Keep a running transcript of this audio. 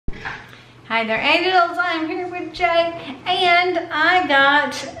Hi there, angels. I'm here with Jay, and I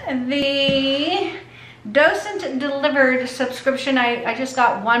got the Docent delivered subscription. I just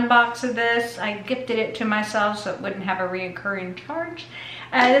got one box of this. I gifted it to myself so it wouldn't have a reoccurring charge.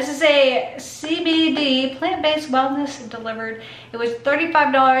 This is a CBD, plant-based wellness delivered. It was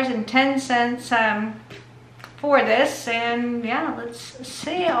 $35.10 for this, and yeah, let's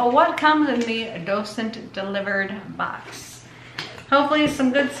see what comes in the Docent delivered box. Hopefully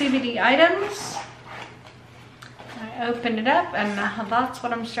some good CBD items. I opened it up and that's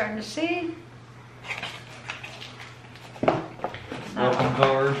what I'm starting to see. Welcome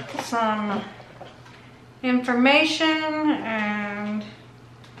card. Some information and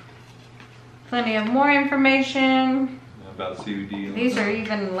plenty of more information. About CBD. These are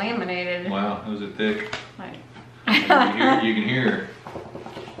even laminated. Wow, those are thick. Like, You can hear.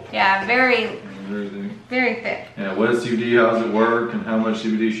 Yeah, very thick. Yeah, what is CBD, how does it work, and how much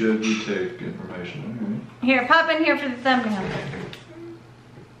CBD should you take information. Here, pop in here for the thumbnail.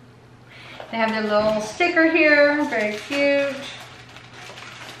 They have their little sticker here, very cute.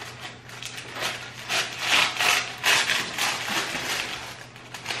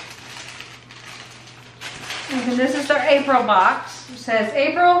 And this is their April box. It says,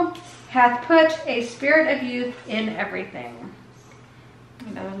 April hath put a spirit of youth in everything.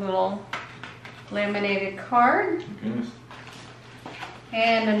 Another little laminated card. Goodness.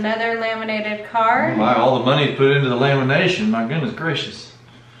 And another laminated card. Oh my, all the money put into the lamination, my goodness gracious.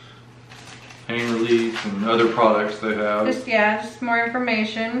 Pain relief and other products they have. Just more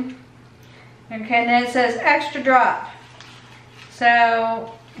information. Okay, and then it says extra drop.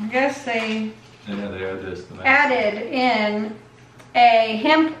 So, I guess they add this. added in a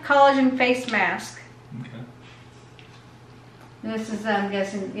hemp collagen face mask. Okay. This is, I'm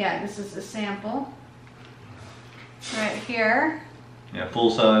guessing, yeah, this is a sample. Right here. Yeah,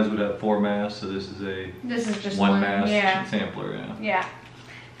 full size would have 4 masks, so this is just one mask sampler, yeah. Yeah,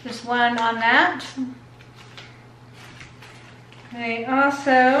 just one on that. They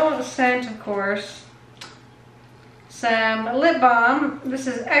also sent, of course, some lip balm. This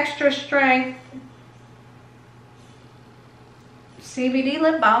is extra strength CBD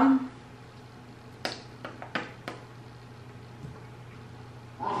lip balm.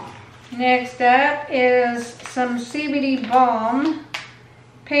 Next up is some CBD balm,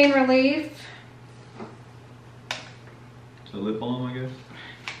 pain relief. So lip balm, I guess?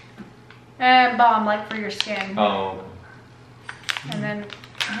 Balm, like for your skin. Oh. And then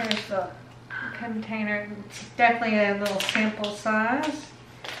here's the container. It's definitely a little sample size.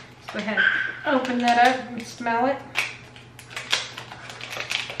 Let's go ahead and open that up and smell it.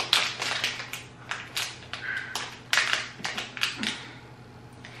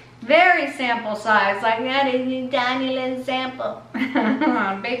 Very sample size, like that is a tiny little sample.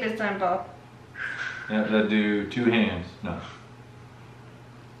 Baby sample. Yeah, that'd do 2 hands. No.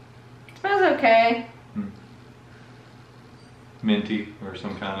 Smells okay. Minty or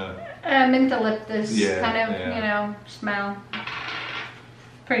some kind of Mentholyptus kind of, you know, smell.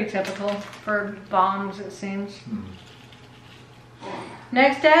 Pretty typical for bombs, it seems.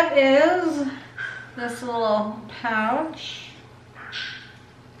 Next up is this little pouch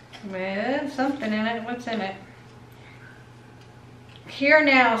with something in it. What's in it? Here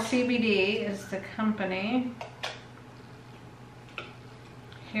Now CBD is the company.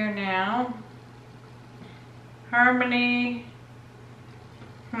 Here Now. Harmony.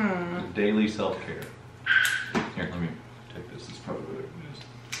 Daily self-care. Here, let me take this. This is probably what it is.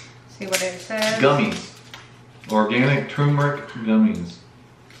 See what it says. Gummies. Organic turmeric gummies.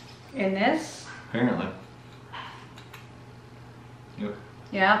 In this? Apparently. Yep.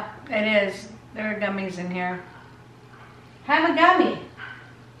 Yeah, it is. There are gummies in here. Have a gummy.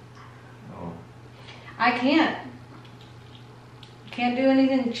 Oh. I can't. Can't do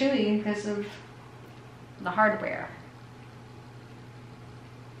anything chewy because of the hardware.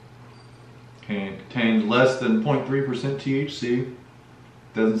 Contains less than 0.3% THC.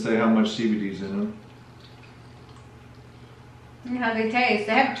 Doesn't say how much CBD is in them. You know how they taste.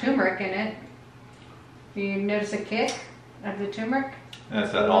 They have turmeric in it. Do you notice a kick of the turmeric?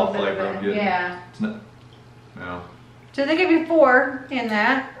 That's that all flavor I'm getting. Yeah. It's not, no. So they give you 4 in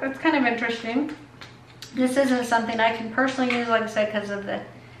that. That's kind of interesting. This isn't something I can personally use, like I said, because of the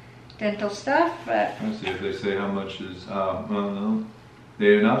dental stuff. But Let's see if they say how much is. No. They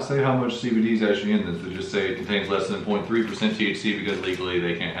do not say how much CBD is actually in this. They just say it contains less than 0.3% THC because legally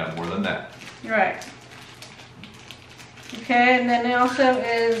they can't have more than that. right. Okay, and then there also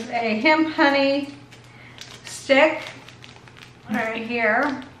is a hemp honey stick right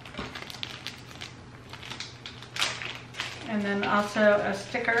here. And then also a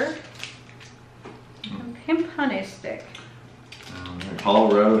sticker. hemp honey stick.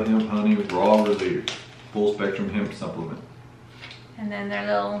 Colorado hemp honey raw relief, full spectrum hemp supplement. And then their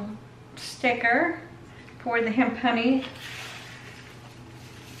little sticker for the hemp honey.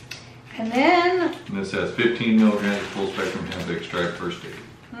 And then... And this has 15 milligrams of full spectrum hemp extract first aid.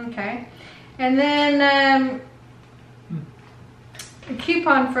 Okay. And then a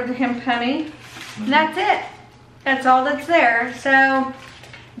coupon for the hemp honey. And that's it. That's all that's there. So,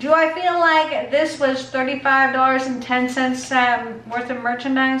 do I feel like this was $35.10 worth of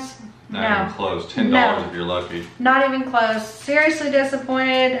merchandise? Not even close. $10 if you're lucky. Not even close. Seriously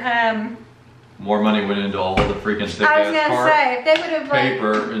disappointed. More money went into all the freaking thick I was gonna say, if they would have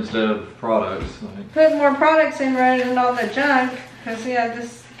paper instead of products. Like, put more products in rather than all the junk, because yeah,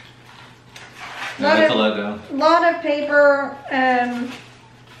 this that's a letdown. Lot of paper.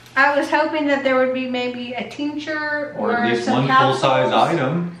 I was hoping that there would be maybe a tincture or at least some one full-size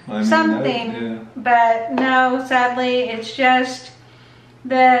item. I mean, something, but no, sadly, it's just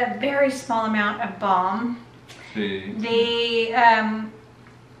the very small amount of balm. The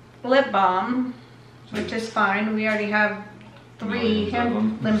lip balm, which is fine. We already have 3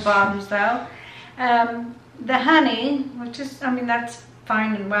 hemp lip balms though. The honey, which is, I mean, that's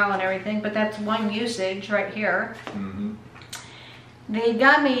fine and well and everything, but that's one usage right here. Mm-hmm. The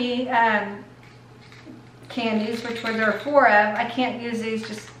gummy candies, which there are 4 of, I can't use these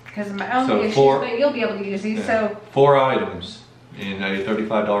just because of my own issues, but you'll be able to use these. Yeah. So 4 items in a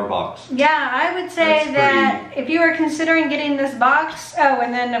 $35 box. Yeah, I would say that if you were considering getting this box,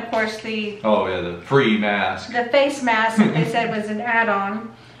 and then of course the the free mask, the face mask that they said was an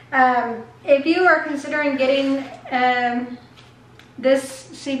add-on. If you are considering getting this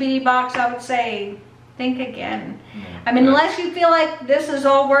CBD box, I would say think again. Yeah, I mean, unless you feel like this is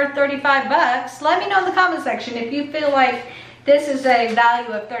all worth 35 bucks, let me know in the comment section if you feel like this is a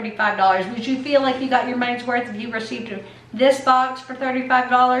value of $35. Would you feel like you got your money's worth if you received this box for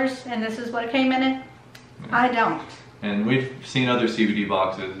 $35 and this is what it came in it? Yeah. I don't. And we've seen other CBD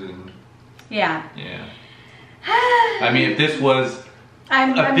boxes and yeah. I mean, if this was a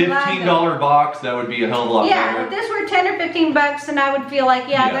 $15 box, that would be a hell of a lot better. Yeah, if this were 10 or 15 bucks, then I would feel like,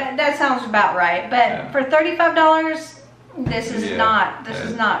 that sounds about right. But for $35, this is not. This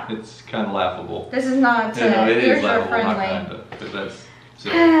is not. It's kind of laughable. This is not user friendly. Kind of, that's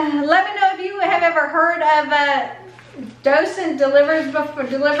let me know if you have ever heard of Docent delivered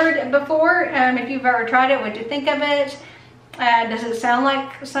before. If you've ever tried it, what do you think of it? Does it sound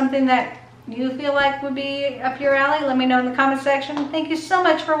like something that you feel like would be up your alley? Let me know in the comment section. Thank you so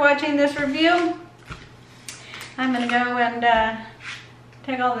much for watching this review. I'm gonna go and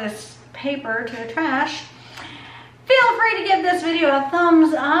take all this paper to the trash. Feel free to give this video a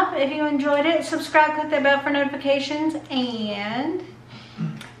thumbs up if you enjoyed it. Subscribe, click that bell for notifications, and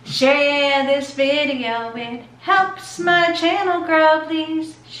share this video. It helps my channel grow.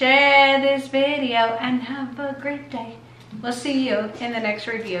 Please share this video and have a great day. We'll see you in the next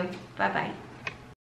review. Bye-bye.